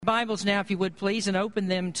Bibles now, if you would please, and open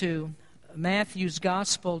them to Matthew's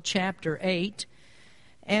Gospel, chapter 8.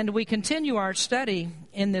 And we continue our study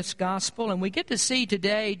in this Gospel, and we get to see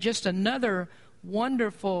today just another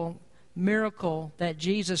wonderful miracle that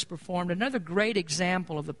Jesus performed, another great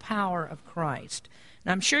example of the power of Christ.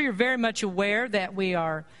 And I'm sure you're very much aware that we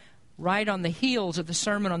are right on the heels of the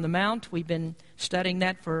Sermon on the Mount. We've been studying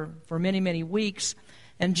that for many, many weeks.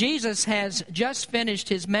 And Jesus has just finished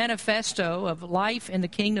his manifesto of life in the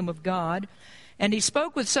kingdom of God. And he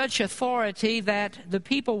spoke with such authority that the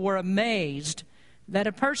people were amazed that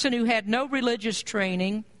a person who had no religious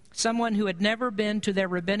training, someone who had never been to their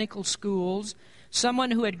rabbinical schools,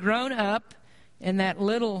 someone who had grown up in that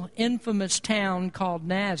little infamous town called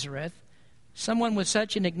Nazareth, someone with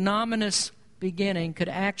such an ignominious beginning could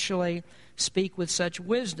actually speak with such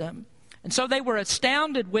wisdom. And so they were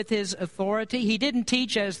astounded with his authority. He didn't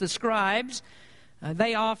teach as the scribes.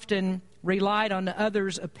 They often relied on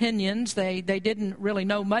others' opinions. They didn't really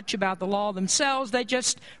know much about the law themselves. They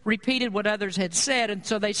just repeated what others had said, and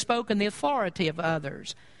so they spoke in the authority of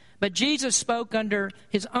others. But Jesus spoke under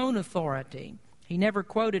his own authority. He never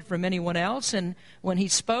quoted from anyone else, and when he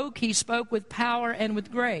spoke with power and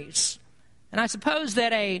with grace. And I suppose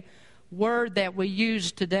that a word that we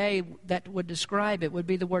use today that would describe it would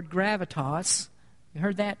be the word gravitas. You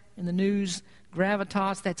heard that in the news?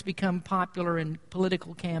 Gravitas, that's become popular in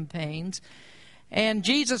political campaigns. And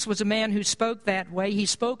Jesus was a man who spoke that way. He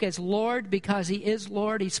spoke as Lord because he is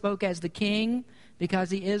Lord. He spoke as the King because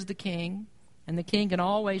he is the King. And the King can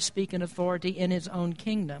always speak in authority in his own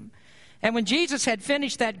kingdom. And when Jesus had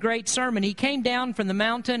finished that great sermon, he came down from the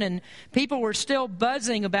mountain and people were still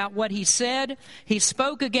buzzing about what he said. He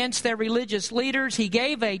spoke against their religious leaders. He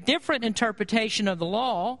gave a different interpretation of the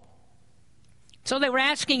law. So they were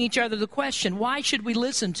asking each other the question, why should we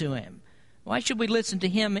listen to him? Why should we listen to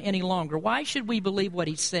him any longer? Why should we believe what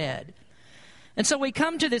he said? And so we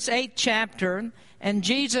come to this 8th chapter, and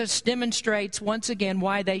Jesus demonstrates once again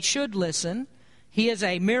why they should listen. He is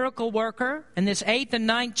a miracle worker, and this 8th and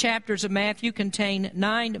 9th chapters of Matthew contain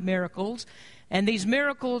 9 miracles, and these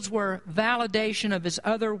miracles were validation of his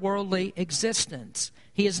otherworldly existence.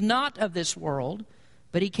 He is not of this world,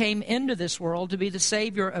 but he came into this world to be the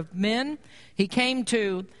Savior of men. He came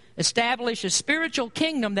to establish a spiritual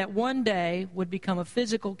kingdom that one day would become a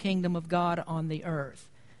physical kingdom of God on the earth.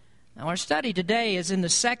 Now, our study today is in the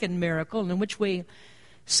 2nd miracle, in which we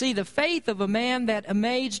see the faith of a man that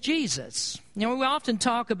amazed Jesus. You know, we often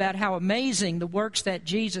talk about how amazing the works that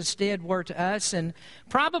Jesus did were to us, and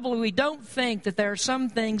probably we don't think that there are some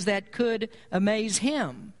things that could amaze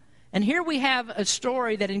him. And here we have a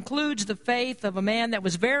story that includes the faith of a man that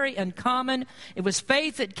was very uncommon. It was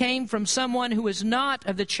faith that came from someone who was not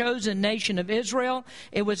of the chosen nation of Israel.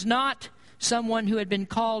 It was not someone who had been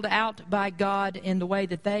called out by God in the way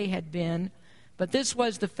that they had been. But this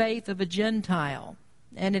was the faith of a Gentile.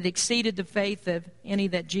 And it exceeded the faith of any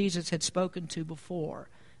that Jesus had spoken to before.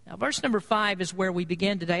 Now, verse number 5 is where we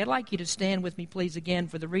begin today. I'd like you to stand with me, please, again,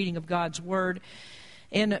 for the reading of God's Word.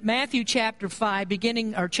 In Matthew chapter 8,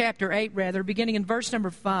 beginning in verse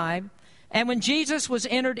number 5, "And when Jesus was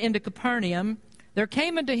entered into Capernaum, there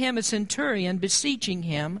came unto him a centurion beseeching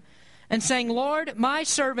him, and saying, Lord, my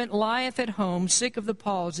servant lieth at home, sick of the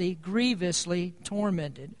palsy, grievously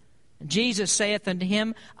tormented. And Jesus saith unto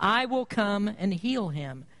him, I will come and heal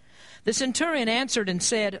him. The centurion answered and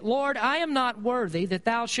said, Lord, I am not worthy that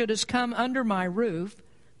thou shouldest come under my roof,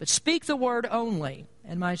 but speak the word only,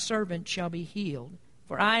 and my servant shall be healed.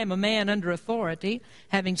 For I am a man under authority,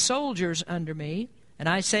 having soldiers under me. And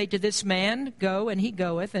I say to this man, Go, and he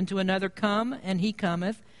goeth, and to another, Come, and he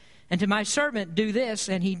cometh, and to my servant, Do this,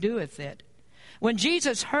 and he doeth it. When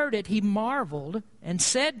Jesus heard it, he marveled, and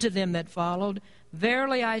said to them that followed,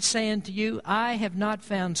 Verily I say unto you, I have not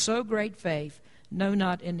found so great faith, no,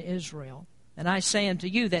 not in Israel. And I say unto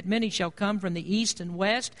you that many shall come from the east and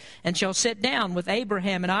west, and shall sit down with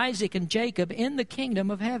Abraham and Isaac and Jacob in the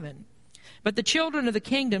kingdom of heaven. But the children of the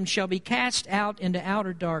kingdom shall be cast out into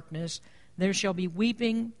outer darkness. There shall be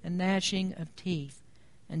weeping and gnashing of teeth.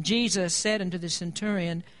 And Jesus said unto the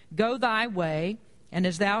centurion, Go thy way, and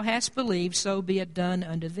as thou hast believed, so be it done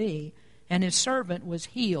unto thee. And his servant was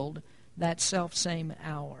healed that selfsame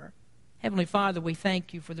hour." Heavenly Father, we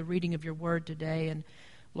thank you for the reading of your word today. And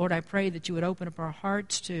Lord, I pray that you would open up our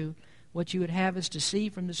hearts to what you would have us to see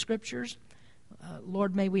from the Scriptures.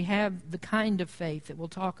 Lord, may we have the kind of faith that we'll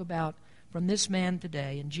talk about from this man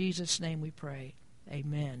today. In Jesus' name we pray.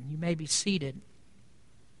 Amen. You may be seated.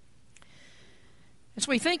 As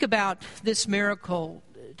we think about this miracle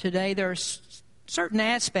today, there are certain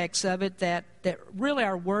aspects of it that really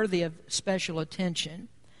are worthy of special attention.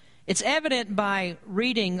 It's evident by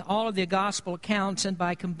reading all of the gospel accounts and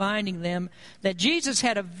by combining them that Jesus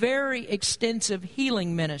had a very extensive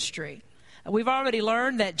healing ministry. We've already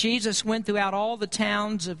learned that Jesus went throughout all the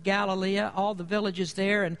towns of Galilee, all the villages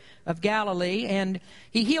there and of Galilee, and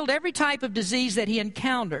he healed every type of disease that he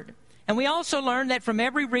encountered. And we also learned that from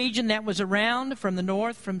every region that was around, from the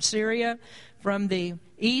north, from Syria, from the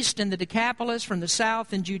east in the Decapolis, from the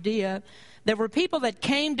south in Judea, there were people that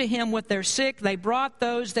came to him with their sick. They brought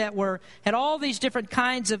those that had all these different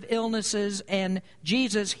kinds of illnesses, and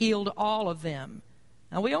Jesus healed all of them.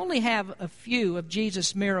 Now, we only have a few of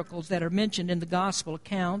Jesus' miracles that are mentioned in the gospel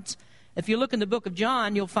accounts. If you look in the book of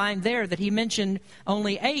John, you'll find there that he mentioned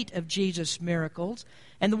only 8 of Jesus' miracles.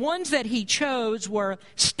 And the ones that he chose were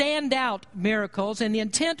standout miracles, and the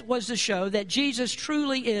intent was to show that Jesus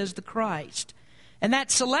truly is the Christ. And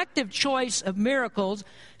that selective choice of miracles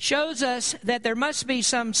shows us that there must be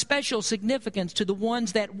some special significance to the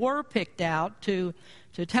ones that were picked out to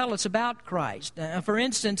tell us about Christ. For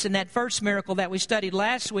instance, in that first miracle that we studied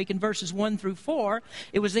last week in verses 1 through 4,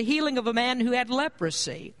 it was the healing of a man who had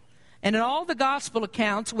leprosy. And in all the gospel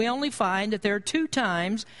accounts, we only find that there are 2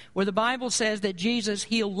 times where the Bible says that Jesus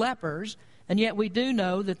healed lepers, and yet we do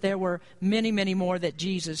know that there were many, many more that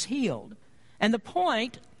Jesus healed. And the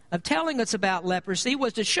point of telling us about leprosy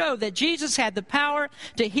was to show that Jesus had the power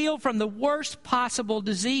to heal from the worst possible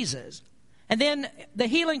diseases. And then the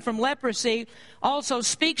healing from leprosy also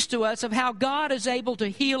speaks to us of how God is able to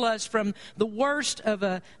heal us from the worst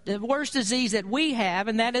disease that we have,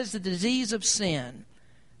 and that is the disease of sin.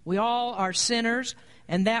 We all are sinners,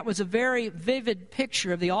 and that was a very vivid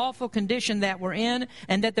picture of the awful condition that we're in,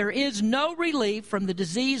 and that there is no relief from the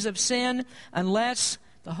disease of sin unless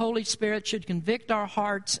the Holy Spirit should convict our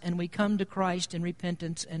hearts and we come to Christ in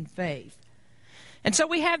repentance and faith. And so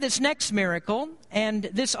we have this next miracle, and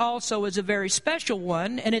this also is a very special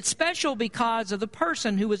one, and it's special because of the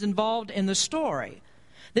person who was involved in the story.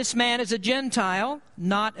 This man is a Gentile,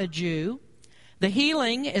 not a Jew. The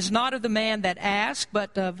healing is not of the man that asked,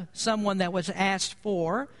 but of someone that was asked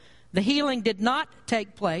for. The healing did not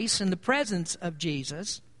take place in the presence of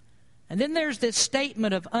Jesus. And then there's this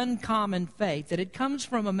statement of uncommon faith, that it comes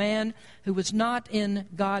from a man who was not in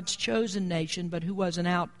God's chosen nation, but who was an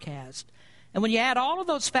outcast. And when you add all of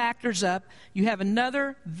those factors up, you have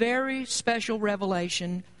another very special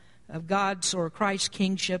revelation of God's or Christ's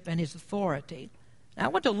kingship and his authority. Now, I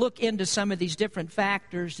want to look into some of these different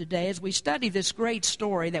factors today as we study this great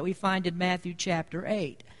story that we find in Matthew chapter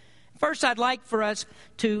 8. First, I'd like for us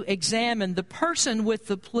to examine the person with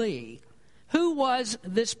the plea. Who was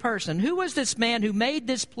this person? Who was this man who made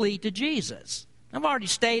this plea to Jesus? I've already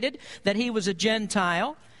stated that he was a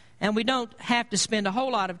Gentile, and we don't have to spend a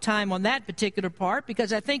whole lot of time on that particular part,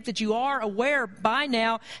 because I think that you are aware by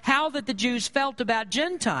now how that the Jews felt about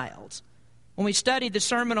Gentiles. When we studied the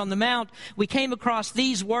Sermon on the Mount, we came across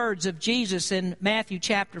these words of Jesus in Matthew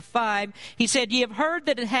chapter 5. He said, "Ye have heard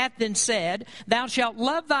that it hath been said, Thou shalt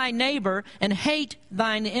love thy neighbor and hate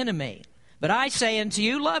thine enemy. But I say unto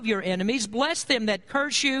you, love your enemies, bless them that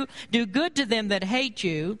curse you, do good to them that hate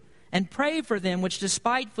you, and pray for them which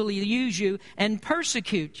despitefully use you and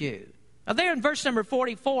persecute you." Now there in verse number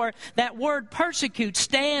 44, that word persecute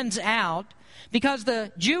stands out because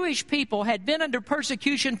the Jewish people had been under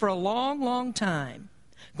persecution for a long, long time.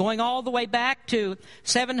 Going all the way back to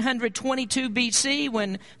 722 BC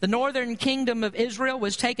when the northern kingdom of Israel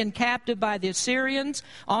was taken captive by the Assyrians,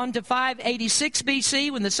 on to 586 BC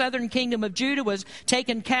when the southern kingdom of Judah was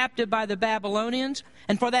taken captive by the Babylonians.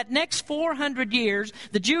 And for that next 400 years,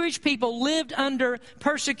 the Jewish people lived under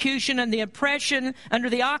persecution and the oppression, under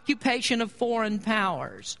the occupation of foreign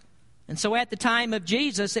powers. And so at the time of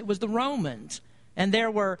Jesus, it was the Romans. And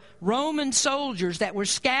there were Roman soldiers that were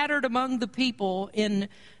scattered among the people in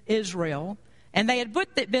Israel. And they had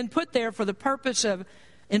been put there for the purpose of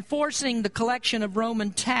enforcing the collection of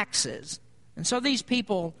Roman taxes. And so these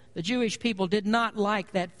people, the Jewish people, did not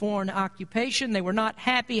like that foreign occupation. They were not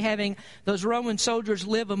happy having those Roman soldiers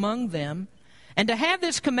live among them. And to have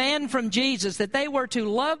this command from Jesus that they were to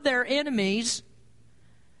love their enemies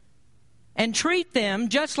and treat them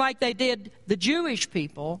just like they did the Jewish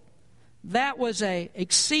people, that was an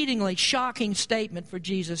exceedingly shocking statement for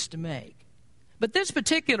Jesus to make. But this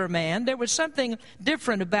particular man, there was something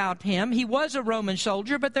different about him. He was a Roman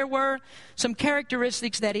soldier, but there were some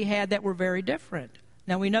characteristics that he had that were very different.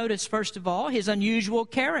 Now we notice, first of all, his unusual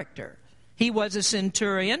character. He was a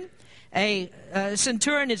centurion. A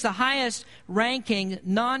centurion is the highest ranking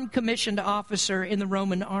non-commissioned officer in the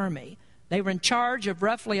Roman army. They were in charge of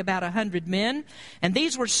roughly about 100 men. And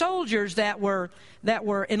these were soldiers that were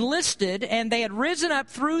enlisted, and they had risen up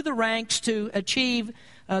through the ranks to achieve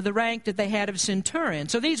the rank that they had of centurion.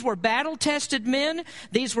 So these were battle-tested men.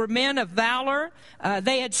 These were men of valor.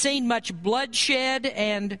 They had seen much bloodshed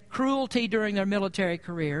and cruelty during their military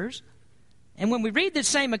careers. And when we read the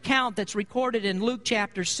same account that's recorded in Luke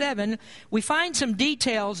chapter 7, we find some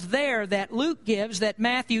details there that Luke gives that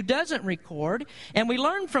Matthew doesn't record. And we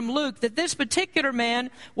learn from Luke that this particular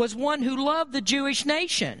man was one who loved the Jewish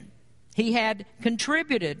nation. He had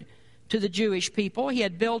contributed to the Jewish people. He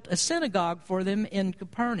had built a synagogue for them in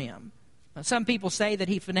Capernaum. Now, some people say that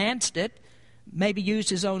he financed it, maybe used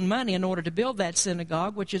his own money in order to build that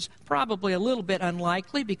synagogue, which is probably a little bit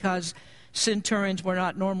unlikely because centurions were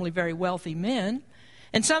not normally very wealthy men.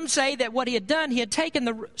 And some say that what he had done, he had taken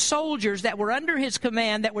the soldiers that were under his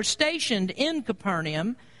command that were stationed in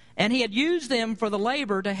Capernaum, and he had used them for the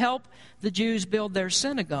labor to help the Jews build their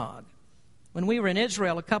synagogue. When we were in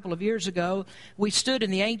Israel a couple of years ago, we stood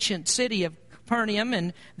in the ancient city of Capernaum,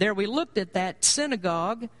 and there we looked at that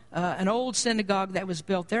synagogue, an old synagogue that was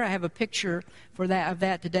built there. I have a picture of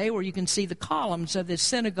that today where you can see the columns of this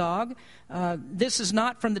synagogue. This is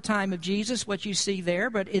not from the time of Jesus, what you see there,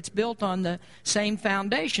 but it's built on the same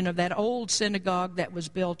foundation of that old synagogue that was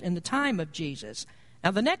built in the time of Jesus. Now,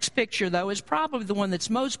 the next picture, though, is probably the one that's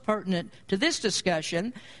most pertinent to this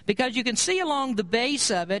discussion, because you can see along the base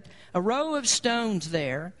of it a row of stones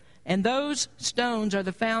there, and those stones are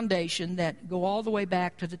the foundation that go all the way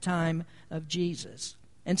back to the time of Jesus.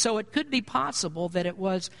 And so it could be possible that it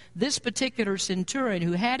was this particular centurion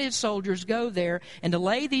who had his soldiers go there and to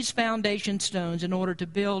lay these foundation stones in order to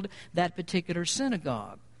build that particular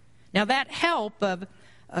synagogue. Now, that help of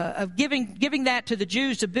giving that to the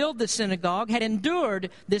Jews to build the synagogue had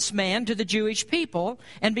endured this man to the Jewish people,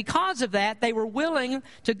 and because of that, they were willing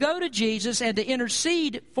to go to Jesus and to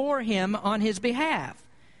intercede for him on his behalf.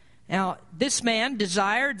 Now, this man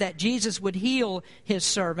desired that Jesus would heal his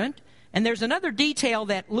servant, and there's another detail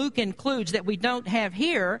that Luke includes that we don't have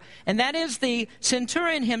here, and that is the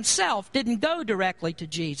centurion himself didn't go directly to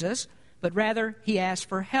Jesus, but rather he asked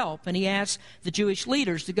for help, and he asked the Jewish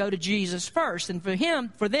leaders to go to Jesus first, and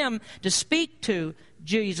for them to speak to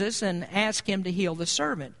Jesus and ask him to heal the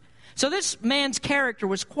servant. So this man's character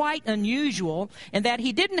was quite unusual in that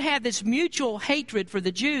he didn't have this mutual hatred for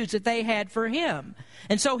the Jews that they had for him.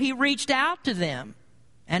 And so he reached out to them.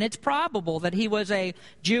 And it's probable that he was a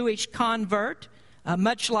Jewish convert,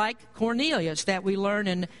 much like Cornelius that we learn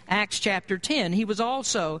in Acts chapter 10. He was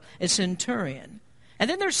also a centurion. And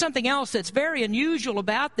then there's something else that's very unusual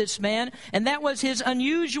about this man, and that was his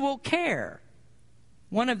unusual care.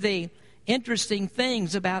 One of the interesting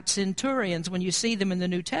things about centurions when you see them in the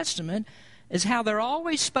New Testament is how they're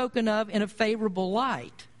always spoken of in a favorable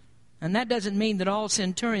light. And that doesn't mean that all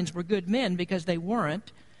centurions were good men, because they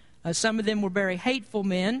weren't. Some of them were very hateful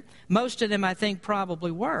men. Most of them, I think,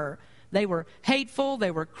 probably were. They were hateful,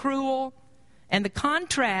 they were cruel. And the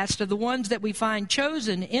contrast of the ones that we find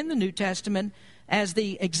chosen in the New Testament as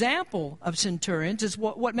the example of centurions is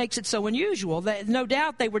what makes it so unusual. No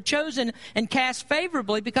doubt they were chosen and cast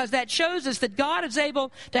favorably, because that shows us that God is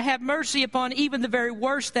able to have mercy upon even the very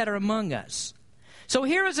worst that are among us. So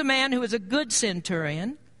here is a man who is a good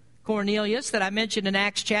centurion, Cornelius, that I mentioned in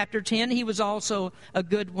Acts chapter 10. He was also a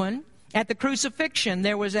good one. At the crucifixion,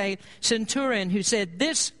 there was a centurion who said,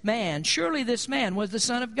 surely this man was the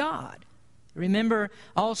Son of God. Remember,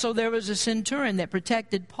 also there was a centurion that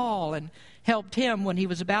protected Paul and helped him when he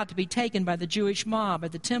was about to be taken by the Jewish mob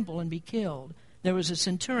at the temple and be killed. There was a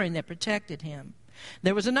centurion that protected him.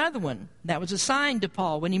 There was another one that was assigned to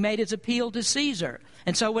Paul when he made his appeal to Caesar.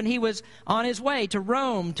 And so when he was on his way to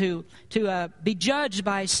Rome to be judged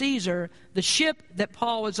by Caesar, the ship that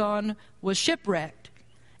Paul was on was shipwrecked.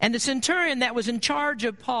 And the centurion that was in charge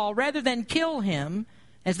of Paul, rather than kill him,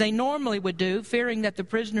 as they normally would do, fearing that the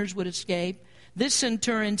prisoners would escape, this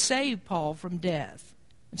centurion saved Paul from death.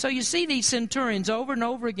 And so you see these centurions over and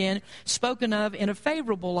over again spoken of in a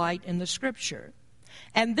favorable light in the Scripture.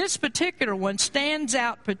 And this particular one stands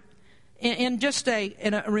out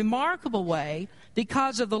in a remarkable way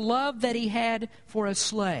because of the love that he had for a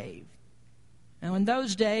slave. Now, in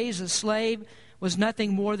those days, a slave was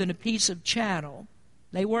nothing more than a piece of chattel.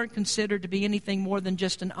 They weren't considered to be anything more than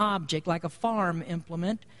just an object, like a farm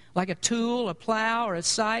implement, like a tool, a plow, or a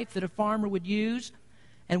scythe that a farmer would use.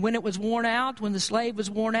 And when it was worn out, when the slave was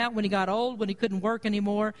worn out, when he got old, when he couldn't work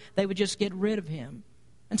anymore, they would just get rid of him.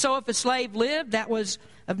 And so if a slave lived, that was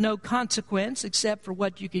of no consequence except for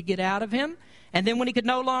what you could get out of him. And then when he could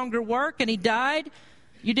no longer work and he died,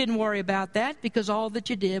 you didn't worry about that, because all that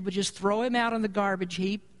you did was just throw him out on the garbage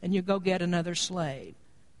heap and you go get another slave.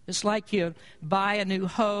 It's like you buy a new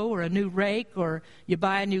hoe or a new rake, or you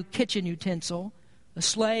buy a new kitchen utensil. a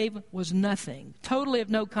slave was nothing, totally of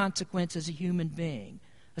no consequence as a human being.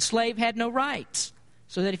 A slave had no rights,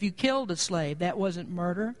 so that if you killed a slave, that wasn't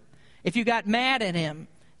murder. If you got mad at him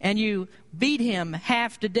and you beat him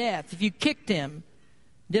half to death, if you kicked him,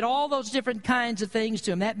 did all those different kinds of things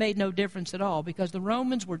to him, that made no difference at all, because the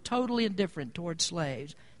Romans were totally indifferent towards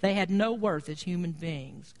slaves. They had no worth as human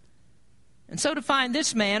beings. And so to find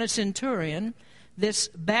this man, a centurion, this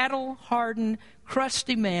battle-hardened,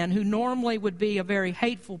 crusty man who normally would be a very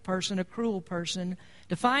hateful person, a cruel person,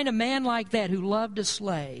 to find a man like that who loved a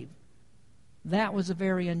slave, that was a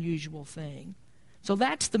very unusual thing. So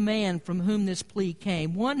that's the man from whom this plea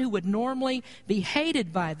came, one who would normally be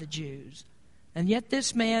hated by the Jews. And yet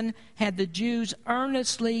this man had the Jews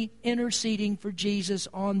earnestly interceding for Jesus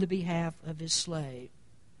on the behalf of his slave.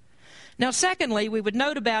 Now, secondly, we would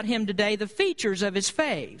note about him today the features of his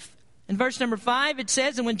faith. In verse number 5, it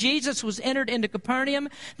says, "And when Jesus was entered into Capernaum,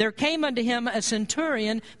 there came unto him a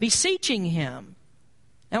centurion beseeching him."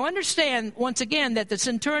 Now understand, once again, that the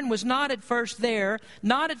centurion was not at first there,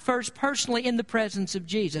 not at first personally in the presence of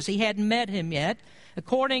Jesus. He hadn't met him yet.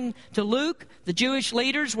 According to Luke, the Jewish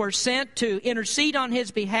leaders were sent to intercede on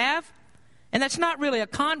his behalf. And that's not really a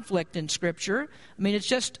conflict in Scripture. I mean, it's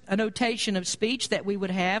just a notation of speech that we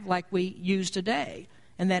would have like we use today.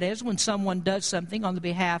 And that is, when someone does something on the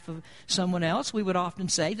behalf of someone else, we would often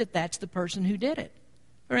say that that's the person who did it.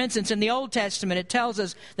 For instance, in the Old Testament, it tells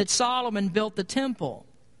us that Solomon built the temple.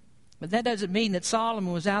 But that doesn't mean that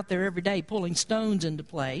Solomon was out there every day pulling stones into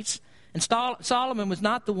place. And Solomon was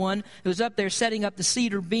not the one who was up there setting up the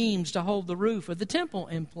cedar beams to hold the roof of the temple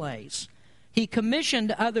in place. He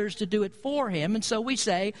commissioned others to do it for him, and so we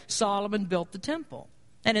say Solomon built the temple.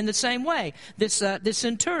 And in the same way, this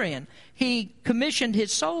centurion, he commissioned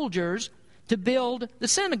his soldiers to build the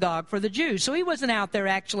synagogue for the Jews. So he wasn't out there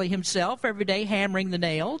actually himself every day hammering the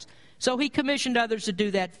nails. So he commissioned others to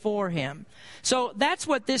do that for him. So that's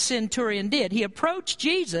what this centurion did. He approached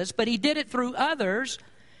Jesus, but he did it through others,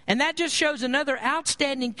 and that just shows another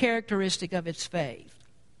outstanding characteristic of his faith.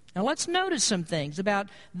 Now let's notice some things about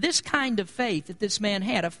this kind of faith that this man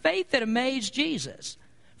had, a faith that amazed Jesus.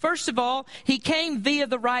 First of all, he came via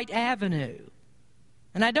the right avenue.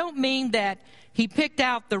 And I don't mean that he picked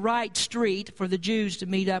out the right street for the Jews to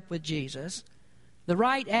meet up with Jesus. The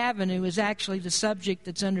right avenue is actually the subject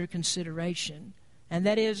that's under consideration, and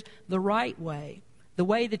that is the right way. The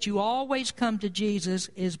way that you always come to Jesus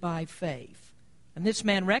is by faith. And this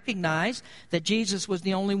man recognized that Jesus was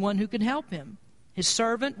the only one who could help him. His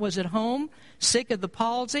servant was at home, sick of the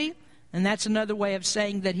palsy, and that's another way of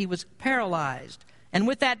saying that he was paralyzed. And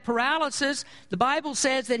with that paralysis, the Bible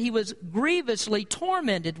says that he was grievously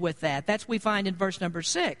tormented with that. That's what we find in verse number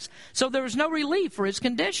 6. So there was no relief for his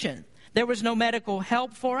condition. There was no medical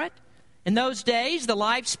help for it. In those days, the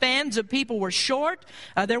lifespans of people were short.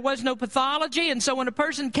 There was no pathology, and so when a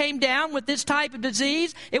person came down with this type of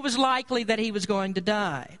disease, it was likely that he was going to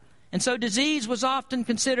die. And so disease was often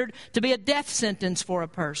considered to be a death sentence for a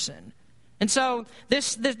person. And so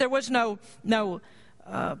there was no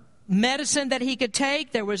medicine that he could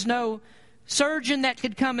take. There was no surgeon that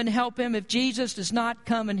could come and help him. If Jesus does not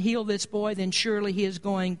come and heal this boy, then surely he is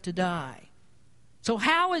going to die. So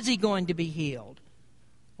how is he going to be healed?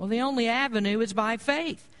 Well, the only avenue is by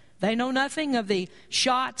faith. They know nothing of the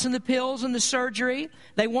shots and the pills and the surgery.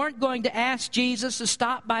 They weren't going to ask Jesus to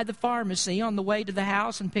stop by the pharmacy on the way to the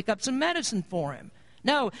house and pick up some medicine for him.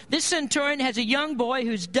 No, this centurion has a young boy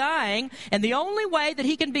who's dying, and the only way that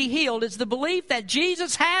he can be healed is the belief that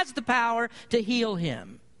Jesus has the power to heal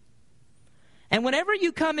him. And whenever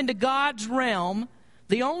you come into God's realm,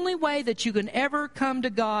 the only way that you can ever come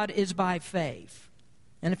to God is by faith.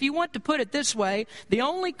 And if you want to put it this way, the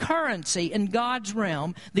only currency in God's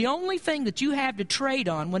realm, the only thing that you have to trade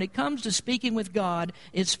on when it comes to speaking with God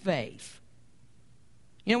is faith.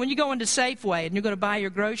 You know, when you go into Safeway and you're going to buy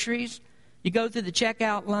your groceries, you go through the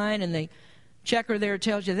checkout line and the checker there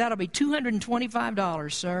tells you, "That'll be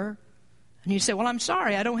 $225, sir." And you say, "Well, I'm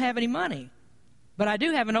sorry, I don't have any money. But I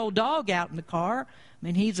do have an old dog out in the car. I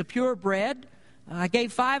mean, he's a purebred. I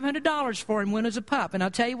gave $500 for him when he was a pup, and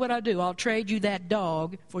I'll tell you what I'll do. I'll trade you that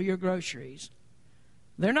dog for your groceries."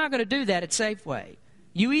 They're not going to do that at Safeway.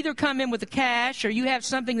 You either come in with the cash or you have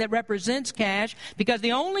something that represents cash, because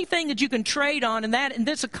the only thing that you can trade on in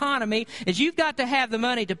this economy is you've got to have the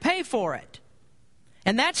money to pay for it.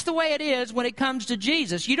 And that's the way it is when it comes to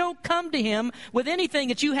Jesus. You don't come to him with anything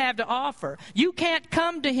that you have to offer. You can't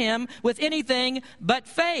come to him with anything but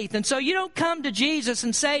faith. And so you don't come to Jesus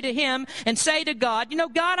and say to him and say to God, "You know,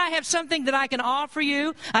 God, I have something that I can offer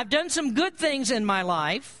you. I've done some good things in my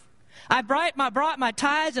life. I brought my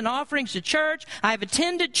tithes and offerings to church. I've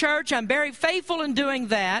attended church. I'm very faithful in doing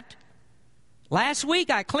that. Last week,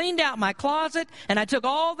 I cleaned out my closet, and I took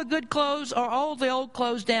all the good clothes or all the old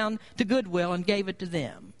clothes down to Goodwill and gave it to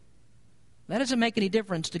them. That doesn't make any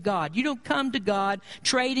difference to God. You don't come to God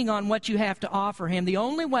trading on what you have to offer Him. The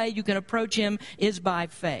only way you can approach Him is by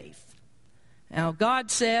faith. Now,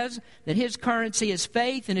 God says that His currency is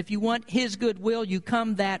faith, and if you want His goodwill, you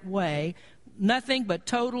come that way. Nothing but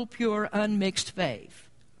total, pure, unmixed faith.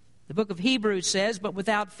 The book of Hebrews says, but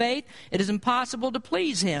without faith it is impossible to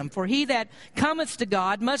please Him. For he that cometh to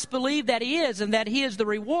God must believe that He is, and that He is the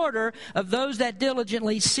rewarder of those that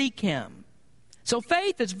diligently seek Him. So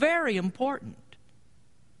faith is very important.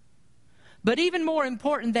 But even more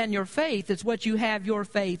important than your faith is what you have your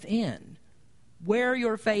faith in, where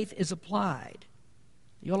your faith is applied.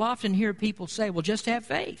 You'll often hear people say, well, just have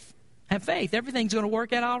faith. Have faith. Everything's going to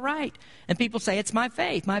work out all right. And people say, it's my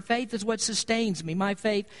faith. My faith is what sustains me. My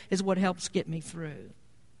faith is what helps get me through.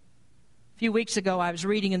 A few weeks ago, I was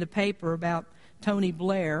reading in the paper about Tony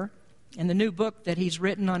Blair and the new book that he's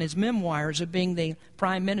written on his memoirs of being the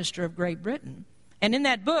Prime Minister of Great Britain. And in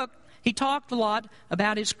that book, he talked a lot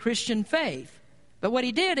about his Christian faith. But what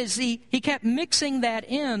he did is he kept mixing that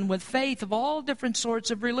in with faith of all different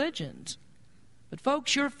sorts of religions. But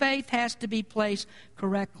folks, your faith has to be placed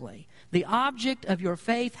correctly. The object of your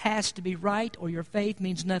faith has to be right, or your faith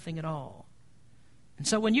means nothing at all. And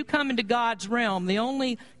so when you come into God's realm, the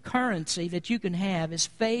only currency that you can have is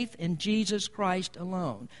faith in Jesus Christ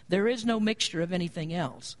alone. There is no mixture of anything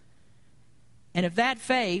else. And if that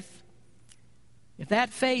faith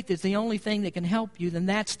is the only thing that can help you, then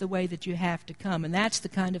that's the way that you have to come. And that's the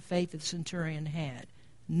kind of faith that the centurion had.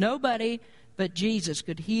 Nobody but Jesus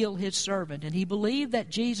could heal his servant. And he believed that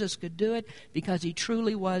Jesus could do it because he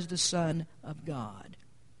truly was the Son of God.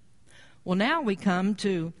 Well, now we come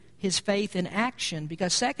to his faith in action,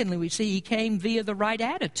 because secondly, we see he came via the right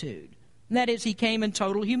attitude. And that is, he came in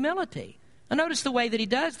total humility. Now notice the way that he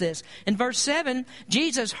does this. In verse 7,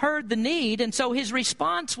 Jesus heard the need, and so his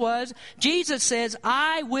response was, Jesus says,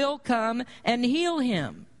 I will come and heal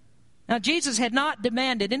him. Now, Jesus had not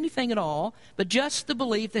demanded anything at all, but just the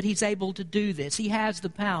belief that he's able to do this. He has the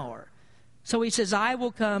power. So he says, I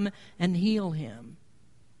will come and heal him.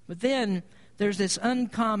 But then there's this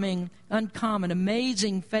uncommon,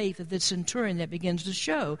 amazing faith of the centurion that begins to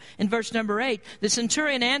show. In verse number 8, the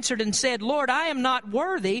centurion answered and said, Lord, I am not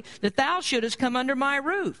worthy that thou shouldest come under my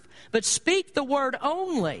roof, but speak the word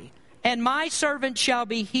only, and my servant shall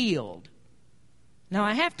be healed. Now,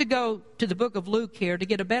 I have to go to the book of Luke here to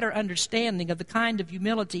get a better understanding of the kind of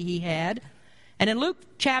humility he had. And in Luke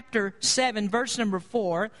chapter 7, verse number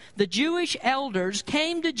 4, the Jewish elders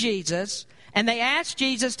came to Jesus, and they asked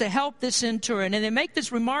Jesus to help this centurion. And they make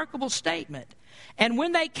this remarkable statement. And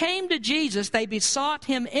when they came to Jesus, they besought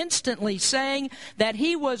him instantly, saying that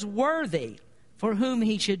he was worthy for whom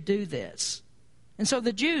he should do this. And so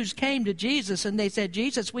the Jews came to Jesus, and they said,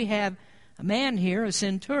 Jesus, we have a man here, a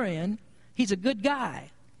centurion. He's a good guy.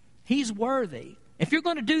 He's worthy. If you're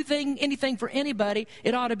going to do anything for anybody,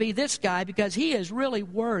 it ought to be this guy, because he is really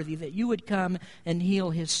worthy that you would come and heal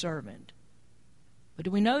his servant. But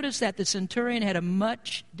do we notice that the centurion had a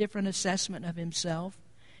much different assessment of himself?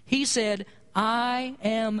 He said, I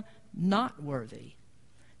am not worthy.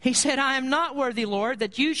 He said, I am not worthy, Lord,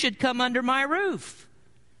 that you should come under my roof.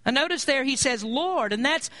 And notice there he says, Lord, and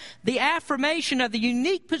that's the affirmation of the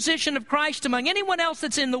unique position of Christ among anyone else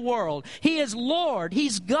that's in the world. He is Lord.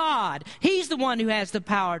 He's God. He's the one who has the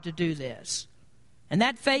power to do this. And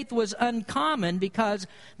that faith was uncommon, because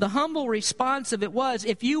the humble response of it was,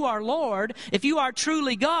 if you are Lord, if you are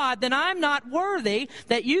truly God, then I'm not worthy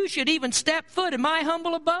that you should even step foot in my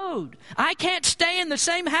humble abode. I can't stay in the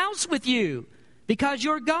same house with you because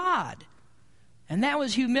you're God. And that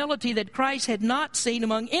was humility that Christ had not seen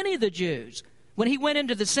among any of the Jews. When he went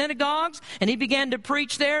into the synagogues and he began to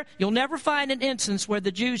preach there, you'll never find an instance where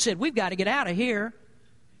the Jews said, we've got to get out of here.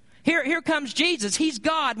 Here comes Jesus. He's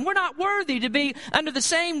God. And we're not worthy to be under the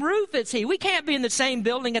same roof as he. We can't be in the same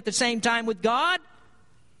building at the same time with God.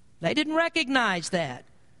 They didn't recognize that.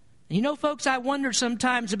 And you know, folks, I wonder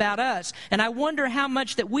sometimes about us, and I wonder how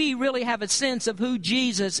much that we really have a sense of who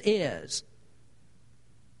Jesus is.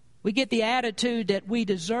 We get the attitude that we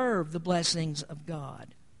deserve the blessings of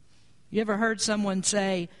God. You ever heard someone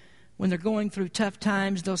say, when they're going through tough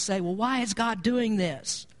times, they'll say, well, why is God doing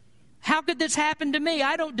this? How could this happen to me?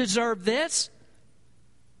 I don't deserve this.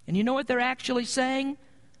 And you know what they're actually saying?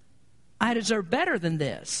 I deserve better than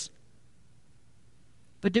this.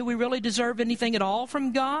 But do we really deserve anything at all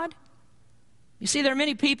from God? You see, there are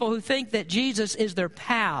many people who think that Jesus is their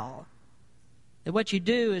pal. That what you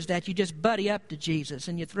do is that you just buddy up to Jesus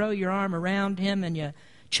and you throw your arm around him and you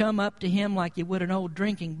chum up to him like you would an old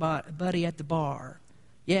drinking buddy at the bar.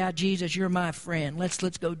 Yeah, Jesus, you're my friend.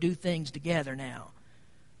 Let's go do things together now.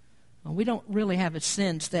 Well, we don't really have a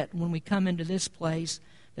sense that when we come into this place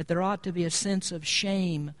that there ought to be a sense of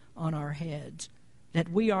shame on our heads, that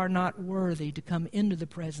we are not worthy to come into the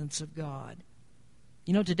presence of God.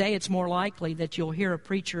 You know, today it's more likely that you'll hear a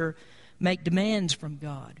preacher make demands from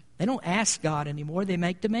God. They don't ask God anymore. They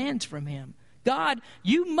make demands from him. God,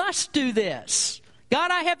 you must do this. God,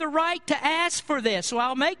 I have the right to ask for this, so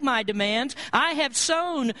I'll make my demands. I have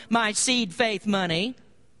sown my seed faith money.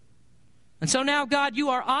 And so now, God, you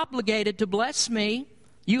are obligated to bless me.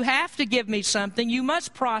 You have to give me something. You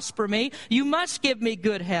must prosper me. You must give me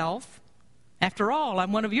good health. After all,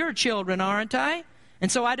 I'm one of your children, aren't I?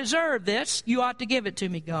 And so I deserve this. You ought to give it to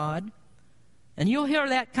me, God. And you'll hear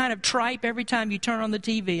that kind of tripe every time you turn on the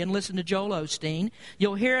TV and listen to Joel Osteen.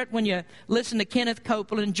 You'll hear it when you listen to Kenneth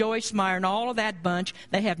Copeland and Joyce Meyer and all of that bunch.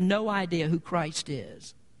 They have no idea who Christ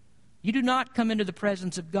is. You do not come into the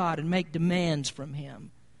presence of God and make demands from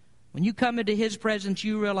him. When you come into his presence,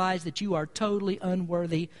 you realize that you are totally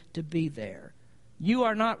unworthy to be there. You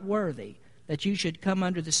are not worthy that you should come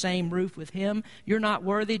under the same roof with him. You're not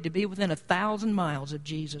worthy to be within 1,000 miles of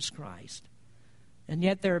Jesus Christ. And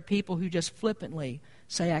yet there are people who just flippantly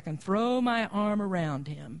say, I can throw my arm around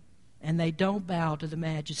him, and they don't bow to the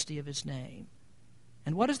majesty of his name.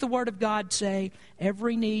 And what does the Word of God say?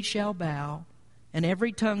 Every knee shall bow, and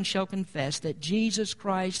every tongue shall confess that Jesus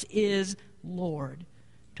Christ is Lord,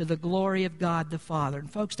 to the glory of God the Father. And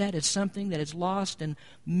folks, that is something that is lost in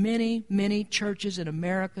many, many churches in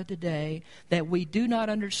America today, that we do not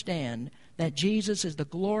understand that Jesus is the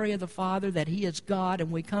glory of the Father, that he is God,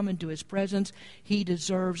 and we come into his presence. He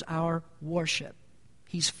deserves our worship.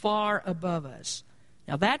 He's far above us.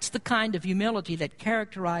 Now, that's the kind of humility that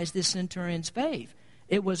characterized this centurion's faith.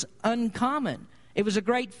 It was uncommon. It was a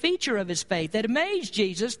great feature of his faith that amazed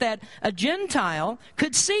Jesus, that a Gentile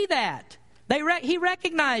could see that. He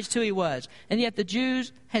recognized who he was, and yet the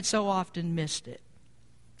Jews had so often missed it.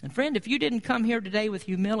 And friend, if you didn't come here today with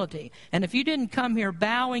humility, and if you didn't come here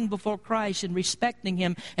bowing before Christ and respecting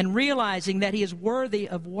him and realizing that he is worthy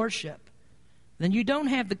of worship, then you don't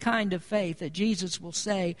have the kind of faith that Jesus will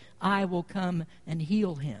say, I will come and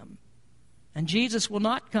heal him. And Jesus will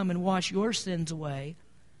not come and wash your sins away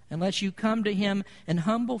unless you come to him in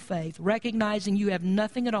humble faith, recognizing you have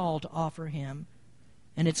nothing at all to offer him,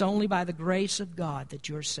 and it's only by the grace of God that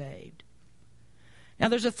you're saved. Now,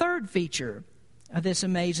 there's a third feature of this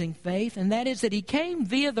amazing faith, and that is that he came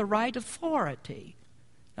via the right authority.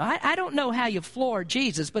 Now, I don't know how you floor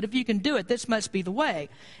Jesus, but if you can do it, this must be the way.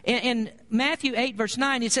 In Matthew 8, verse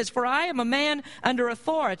 9, he says, For I am a man under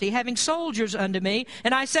authority, having soldiers unto me,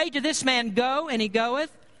 and I say to this man, Go, and he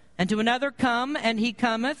goeth, and to another, Come, and he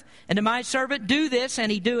cometh, and to my servant, Do this,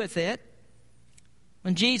 and he doeth it.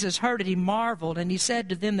 When Jesus heard it, he marveled, and he said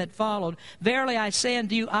to them that followed, Verily I say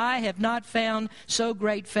unto you, I have not found so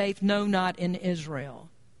great faith, no, not in Israel.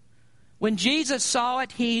 When Jesus saw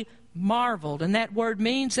it, he marveled, and that word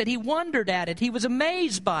means that he wondered at it. He was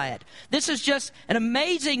amazed by it. This is just an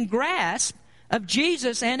amazing grasp of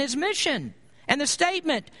Jesus and his mission. And the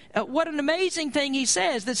statement, what an amazing thing he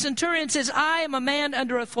says. The centurion says, I am a man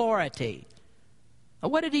under authority.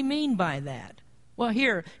 What did he mean by that? Well,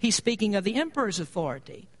 here he's speaking of the emperor's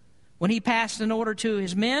authority. When he passed an order to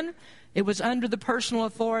his men, it was under the personal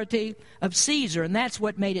authority of Caesar, and that's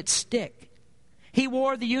what made it stick. He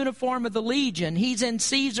wore the uniform of the legion. He's in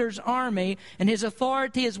Caesar's army, and his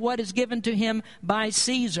authority is what is given to him by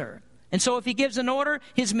Caesar. And so if he gives an order,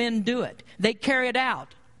 his men do it. They carry it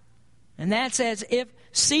out. And that's as if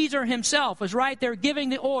Caesar himself was right there giving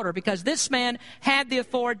the order, because this man had the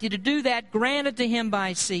authority to do that granted to him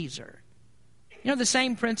by Caesar. You know, the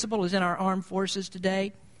same principle is in our armed forces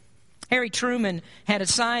today. Harry Truman had a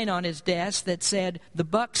sign on his desk that said, the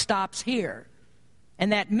buck stops here.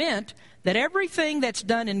 And that meant that everything that's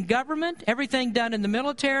done in government, everything done in the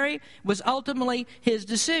military, was ultimately his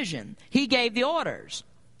decision. He gave the orders.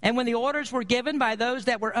 And when the orders were given by those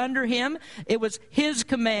that were under him, it was his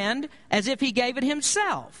command as if he gave it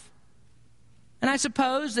himself. And I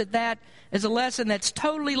suppose that is a lesson that's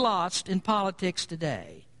totally lost in politics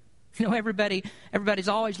today. You know, everybody's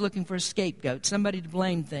always looking for a scapegoat, somebody to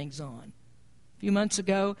blame things on. A few months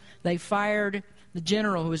ago, they fired the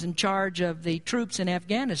general who was in charge of the troops in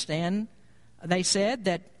Afghanistan. They said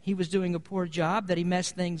that he was doing a poor job, that he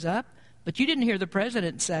messed things up. But you didn't hear the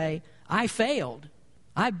president say, I failed.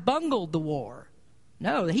 I bungled the war.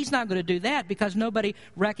 No, he's not going to do that, because nobody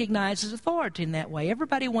recognizes authority in that way.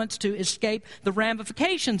 Everybody wants to escape the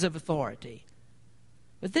ramifications of authority.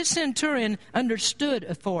 But this centurion understood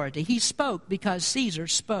authority. He spoke because Caesar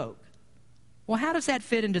spoke. Well, how does that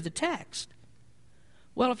fit into the text?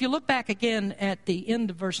 Well, if you look back again at the end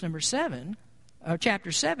of verse number 7, or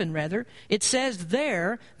chapter 7 rather, it says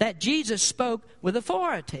there that Jesus spoke with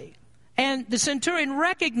authority. And the centurion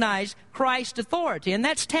recognized Christ's authority. And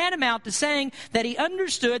that's tantamount to saying that he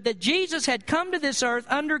understood that Jesus had come to this earth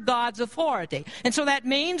under God's authority. And so that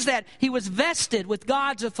means that he was vested with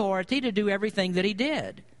God's authority to do everything that he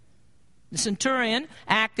did. The centurion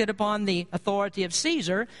acted upon the authority of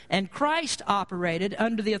Caesar, and Christ operated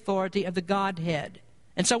under the authority of the Godhead.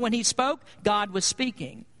 And so when he spoke, God was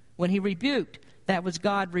speaking. When he rebuked, that was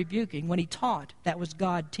God rebuking. When he taught, that was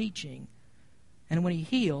God teaching. And when he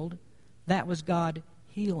healed, that was God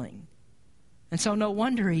healing. And so no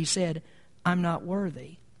wonder he said, I'm not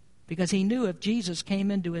worthy. Because he knew if Jesus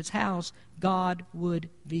came into his house, God would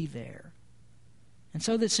be there. And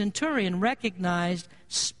so the centurion recognized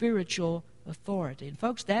spiritual authority. And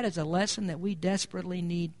folks, that is a lesson that we desperately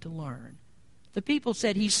need to learn. The people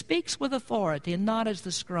said he speaks with authority and not as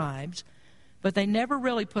the scribes, but they never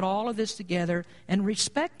really put all of this together and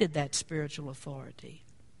respected that spiritual authority.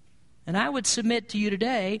 And I would submit to you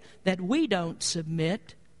today that we don't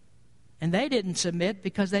submit, and they didn't submit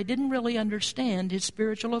because they didn't really understand his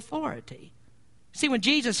spiritual authority. See, when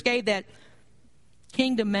Jesus gave that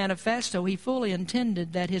kingdom manifesto, he fully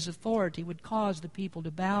intended that his authority would cause the people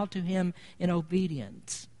to bow to him in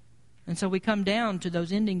obedience. And so we come down to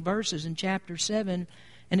those ending verses in chapter 7,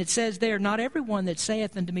 and it says there, not everyone that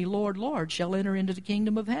saith unto me, Lord, Lord, shall enter into the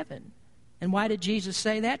kingdom of heaven. And why did Jesus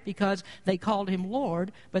say that? Because they called him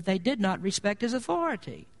Lord, but they did not respect his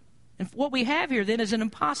authority. And what we have here then is an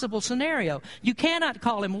impossible scenario. You cannot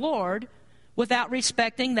call him Lord without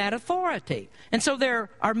respecting that authority. And so there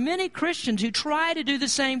are many Christians who try to do the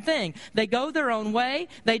same thing. They go their own way,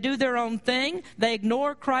 they do their own thing, they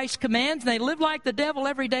ignore Christ's commands, and they live like the devil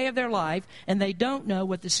every day of their life, and they don't know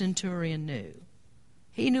what the centurion knew.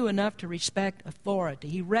 He knew enough to respect authority.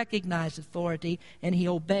 He recognized authority, and he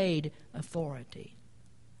obeyed authority.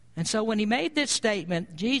 And so when he made this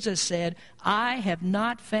statement, Jesus said, I have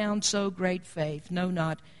not found so great faith, no,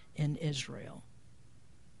 not in Israel.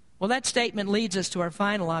 Well, that statement leads us to our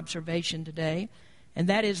final observation today, and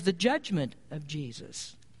that is the judgment of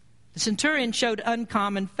Jesus. The centurion showed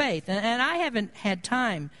uncommon faith, and I haven't had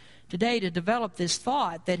time today to develop this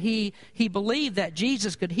thought that he believed that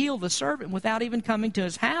Jesus could heal the servant without even coming to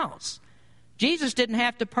his house. Jesus didn't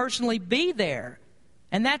have to personally be there.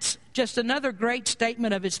 And that's just another great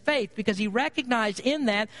statement of his faith, because he recognized in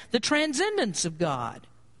that the transcendence of God.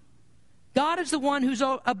 God is the one who's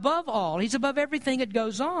above all. He's above everything that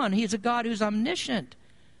goes on. He is a God who's omniscient.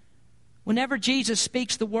 Whenever Jesus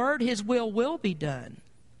speaks the word, his will be done.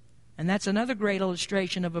 And that's another great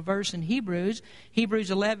illustration of a verse in Hebrews. Hebrews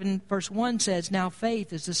 11, verse 1 says, Now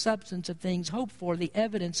faith is the substance of things hoped for, the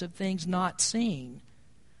evidence of things not seen.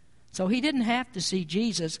 So he didn't have to see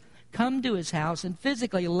Jesus come to his house and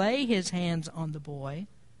physically lay his hands on the boy,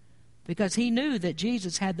 because he knew that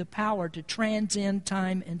Jesus had the power to transcend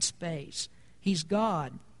time and space. He's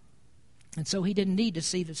God. And so he didn't need to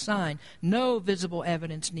see the sign. No visible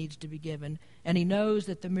evidence needs to be given, and he knows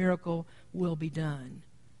that the miracle will be done.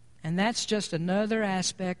 And that's just another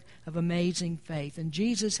aspect of amazing faith. And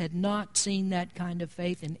Jesus had not seen that kind of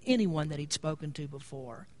faith in anyone that he'd spoken to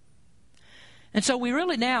before. And so we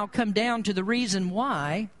really now come down to the reason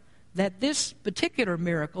why that this particular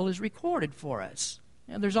miracle is recorded for us.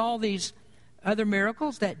 Now, there's all these other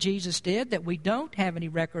miracles that Jesus did that we don't have any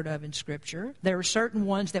record of in Scripture. There are certain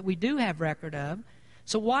ones that we do have record of.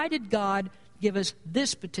 So why did God give us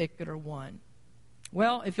this particular one?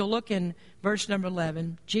 Well, if you'll look in verse number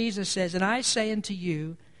 11, Jesus says, And I say unto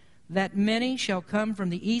you that many shall come from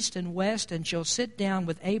the east and west, and shall sit down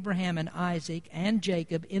with Abraham and Isaac and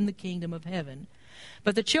Jacob in the kingdom of heaven.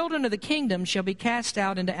 But the children of the kingdom shall be cast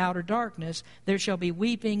out into outer darkness. There shall be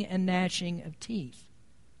weeping and gnashing of teeth.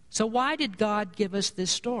 So why did God give us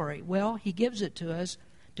this story? Well, he gives it to us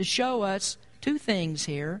to show us two things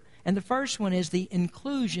here. And the first one is the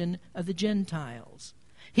inclusion of the Gentiles.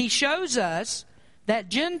 He shows us that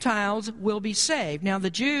Gentiles will be saved. Now, the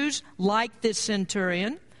Jews liked this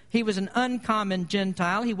centurion. He was an uncommon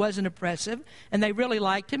Gentile. He wasn't oppressive. And they really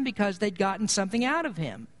liked him because they'd gotten something out of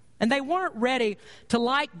him. And they weren't ready to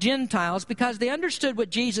like Gentiles because they understood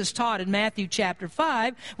what Jesus taught in Matthew chapter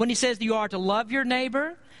 5 when he says you are to love your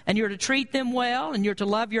neighbor and you're to treat them well and you're to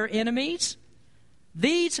love your enemies.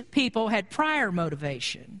 These people had prior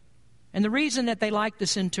motivation. And the reason that they liked the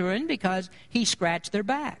centurion because he scratched their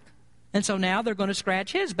back. And so now they're going to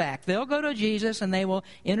scratch his back. They'll go to Jesus and they will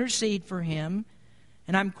intercede for him.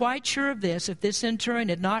 And I'm quite sure of this, if this centurion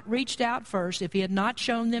had not reached out first, if he had not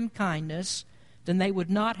shown them kindness, then they would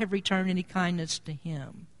not have returned any kindness to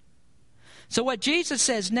him. So what Jesus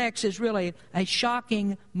says next is really a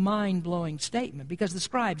shocking, mind-blowing statement, because the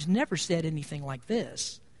scribes never said anything like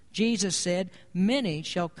this. Jesus said, "Many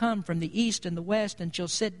shall come from the east and the west and shall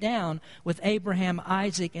sit down with Abraham,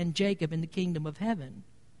 Isaac, and Jacob in the kingdom of heaven."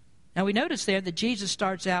 Now we notice there that Jesus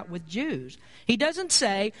starts out with Jews. He doesn't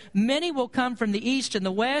say, "Many will come from the east and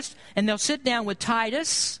the west and they'll sit down with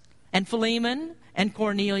Titus and Philemon and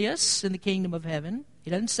Cornelius in the kingdom of heaven." He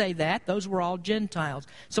doesn't say that. Those were all Gentiles.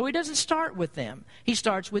 So he doesn't start with them. He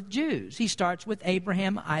starts with Jews. He starts with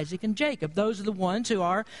Abraham, Isaac, and Jacob. Those are the ones who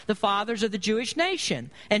are the fathers of the Jewish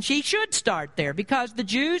nation. And he should start there because the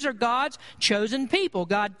Jews are God's chosen people.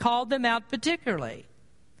 God called them out particularly.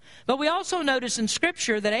 But we also notice in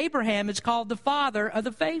Scripture that Abraham is called the father of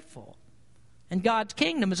the faithful. And God's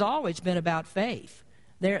kingdom has always been about faith.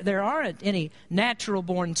 There aren't any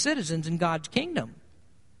natural-born citizens in God's kingdom.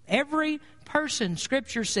 Every person,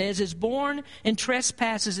 Scripture says, is born in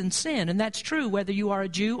trespasses and sin. And that's true whether you are a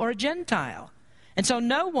Jew or a Gentile. And so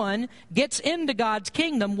no one gets into God's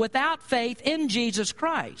kingdom without faith in Jesus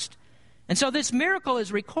Christ. And so this miracle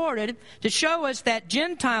is recorded to show us that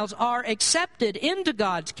Gentiles are accepted into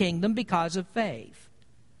God's kingdom because of faith.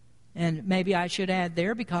 And maybe I should add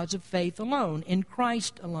there, because of faith alone, in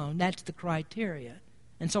Christ alone. That's the criteria.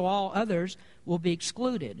 And so all others will be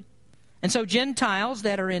excluded. And so Gentiles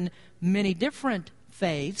that are in many different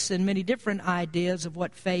faiths and many different ideas of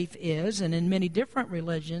what faith is and in many different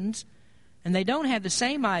religions, and they don't have the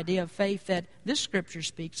same idea of faith that this Scripture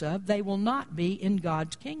speaks of, they will not be in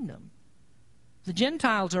God's kingdom. The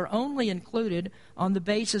Gentiles are only included on the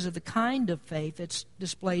basis of the kind of faith that's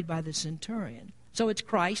displayed by the centurion. So it's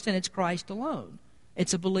Christ and it's Christ alone.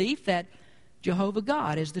 It's a belief that Jehovah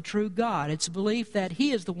God is the true God. It's a belief that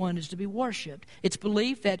He is the one who is to be worshipped. It's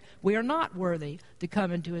belief that we are not worthy to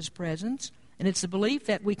come into His presence. And it's the belief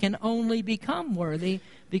that we can only become worthy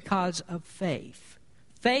because of faith.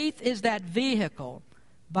 Faith is that vehicle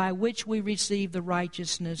by which we receive the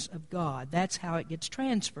righteousness of God. That's how it gets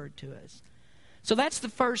transferred to us. So that's the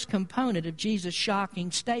first component of Jesus'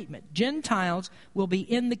 shocking statement. Gentiles will be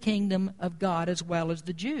in the kingdom of God as well as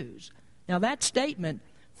the Jews. Now that statement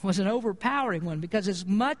was an overpowering one, because as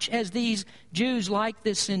much as these Jews liked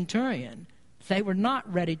this centurion, they were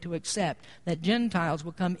not ready to accept that Gentiles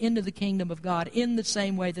will come into the kingdom of God in the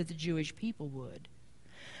same way that the Jewish people would.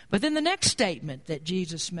 But then the next statement that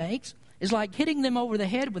Jesus makes is like hitting them over the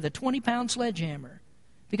head with a 20-pound sledgehammer.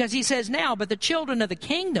 Because he says, "Now, but the children of the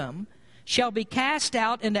kingdom shall be cast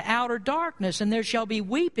out into outer darkness, and there shall be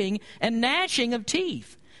weeping and gnashing of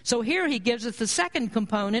teeth." So here he gives us the second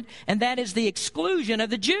component, and that is the exclusion of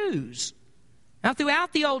the Jews. Now,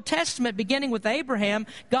 throughout the Old Testament, beginning with Abraham,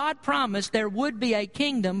 God promised there would be a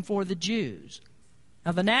kingdom for the Jews.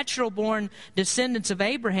 Now, the natural-born descendants of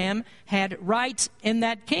Abraham had rights in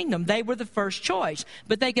that kingdom. They were the first choice.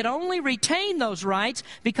 But they could only retain those rights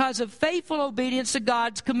because of faithful obedience to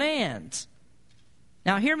God's commands.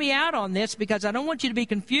 Now, hear me out on this, because I don't want you to be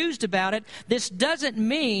confused about it. This doesn't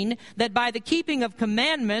mean that by the keeping of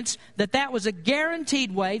commandments that was a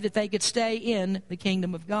guaranteed way that they could stay in the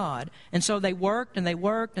kingdom of God. And so they worked and they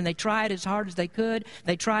worked and they tried as hard as they could.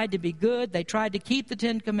 They tried to be good. They tried to keep the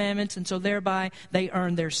 10 Commandments, and so thereby they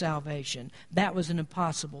earned their salvation. That was an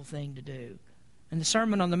impossible thing to do. And the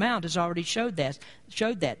Sermon on the Mount has already showed that.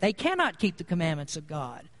 They cannot keep the commandments of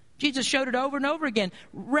God. Jesus showed it over and over again,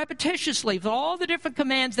 repetitiously. With all the different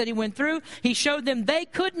commands that he went through, he showed them they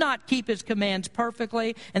could not keep his commands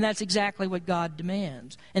perfectly, and that's exactly what God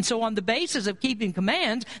demands. And so on the basis of keeping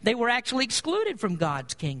commands, they were actually excluded from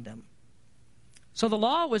God's kingdom. So the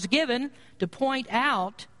law was given to point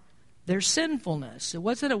out their sinfulness. It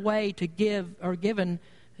wasn't a way to give or given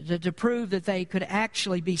to prove that they could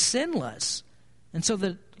actually be sinless. And so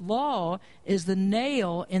the law is the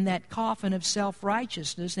nail in that coffin of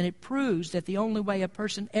self-righteousness, and it proves that the only way a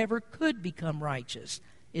person ever could become righteous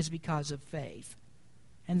is because of faith.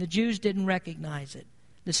 And the Jews didn't recognize it.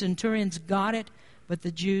 The centurions got it, but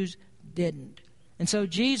the Jews didn't. And so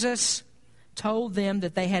Jesus told them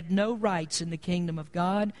that they had no rights in the kingdom of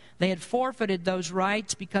God. They had forfeited those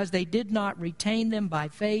rights because they did not retain them by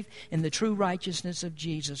faith in the true righteousness of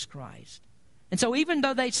Jesus Christ. And so even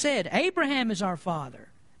though they said, Abraham is our father,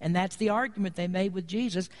 and that's the argument they made with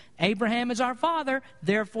Jesus, Abraham is our father,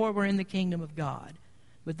 therefore we're in the kingdom of God.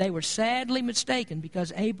 But they were sadly mistaken,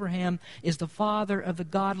 because Abraham is the father of the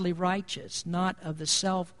godly righteous, not of the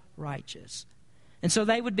self-righteous. And so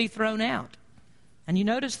they would be thrown out. And you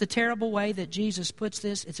notice the terrible way that Jesus puts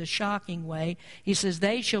this? It's a shocking way. He says,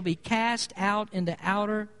 they shall be cast out into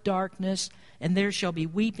outer darkness, and there shall be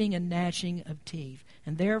weeping and gnashing of teeth.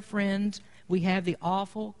 And there, friends, we have the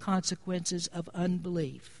awful consequences of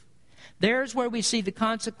unbelief. There's where we see the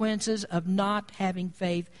consequences of not having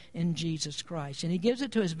faith in Jesus Christ. And he gives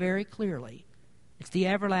it to us very clearly. It's the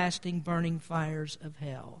everlasting burning fires of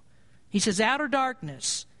hell. He says, outer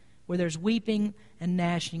darkness, where there's weeping and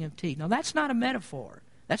gnashing of teeth. Now, that's not a metaphor.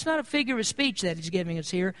 That's not a figure of speech that he's giving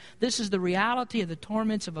us here. This is the reality of the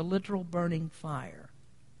torments of a literal burning fire.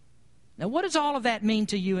 Now, what does all of that mean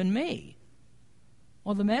to you and me?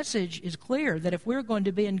 Well, the message is clear that if we're going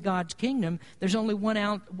to be in God's kingdom, there's only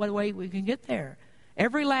one way we can get there.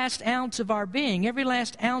 Every last ounce of our being, every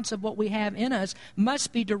last ounce of what we have in us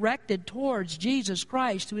must be directed towards Jesus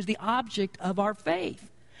Christ, who is the object of our faith.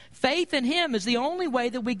 Faith in him is the only way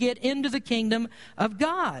that we get into the kingdom of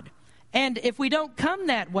God. And if we don't come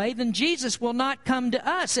that way, then Jesus will not come to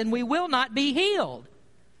us, and we will not be healed.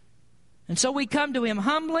 And so we come to him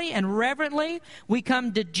humbly and reverently. We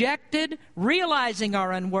come dejected, realizing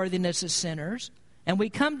our unworthiness as sinners. And we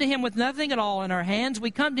come to him with nothing at all in our hands.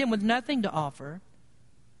 We come to him with nothing to offer.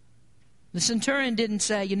 The centurion didn't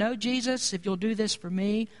say, you know, Jesus, if you'll do this for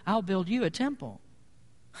me, I'll build you a temple.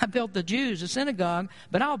 I built the Jews a synagogue,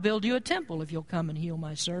 but I'll build you a temple if you'll come and heal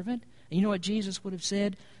my servant. And you know what Jesus would have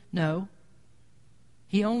said? No.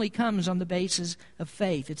 He only comes on the basis of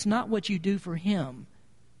faith. It's not what you do for him.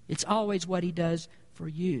 It's always what he does for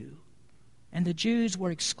you. And the Jews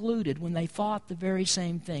were excluded when they thought the very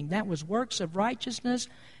same thing. That was works of righteousness,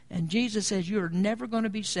 and Jesus says you're never going to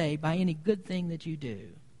be saved by any good thing that you do.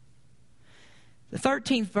 The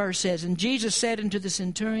 13th verse says, and Jesus said unto the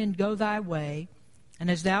centurion, go thy way,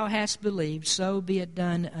 and as thou hast believed, so be it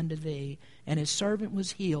done unto thee. And his servant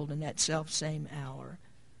was healed in that selfsame hour.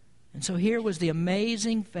 And so here was the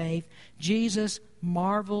amazing faith. Jesus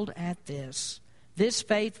marveled at this. This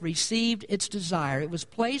faith received its desire. It was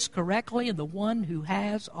placed correctly in the one who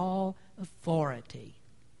has all authority.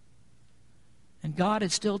 And God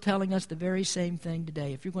is still telling us the very same thing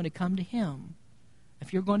today. If you're going to come to him,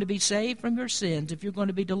 if you're going to be saved from your sins, if you're going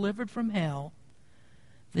to be delivered from hell,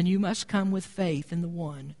 then you must come with faith in the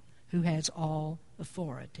one who has all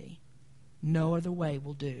authority. No other way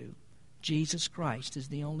will do. Jesus Christ is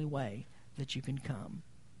the only way that you can come.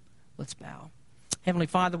 Let's bow. Heavenly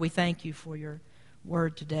Father, we thank you for your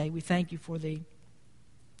word today. We thank you for the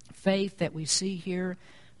faith that we see here.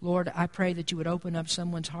 Lord, I pray that you would open up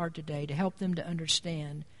someone's heart today to help them to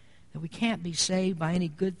understand that we can't be saved by any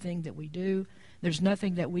good thing that we do. There's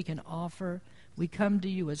nothing that we can offer. We come to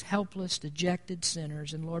you as helpless, dejected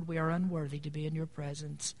sinners, and Lord, we are unworthy to be in your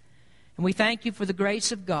presence. And we thank you for the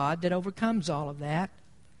grace of God that overcomes all of that.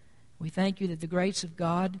 We thank you that the grace of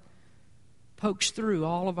God pokes through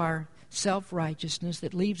all of our self-righteousness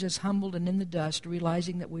that leaves us humbled and in the dust,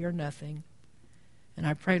 realizing that we are nothing. And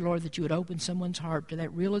I pray, Lord, that you would open someone's heart to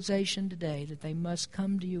that realization today that they must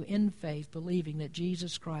come to you in faith, believing that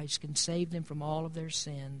Jesus Christ can save them from all of their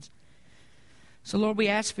sins. So, Lord, we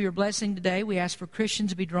ask for your blessing today. We ask for Christians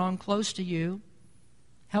to be drawn close to you.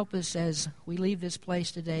 Help us as we leave this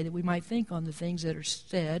place today that we might think on the things that are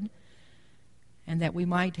said and that we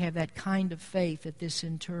might have that kind of faith that this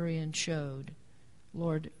centurion showed.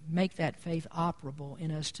 Lord, make that faith operable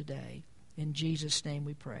in us today. In Jesus' name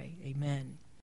we pray. Amen.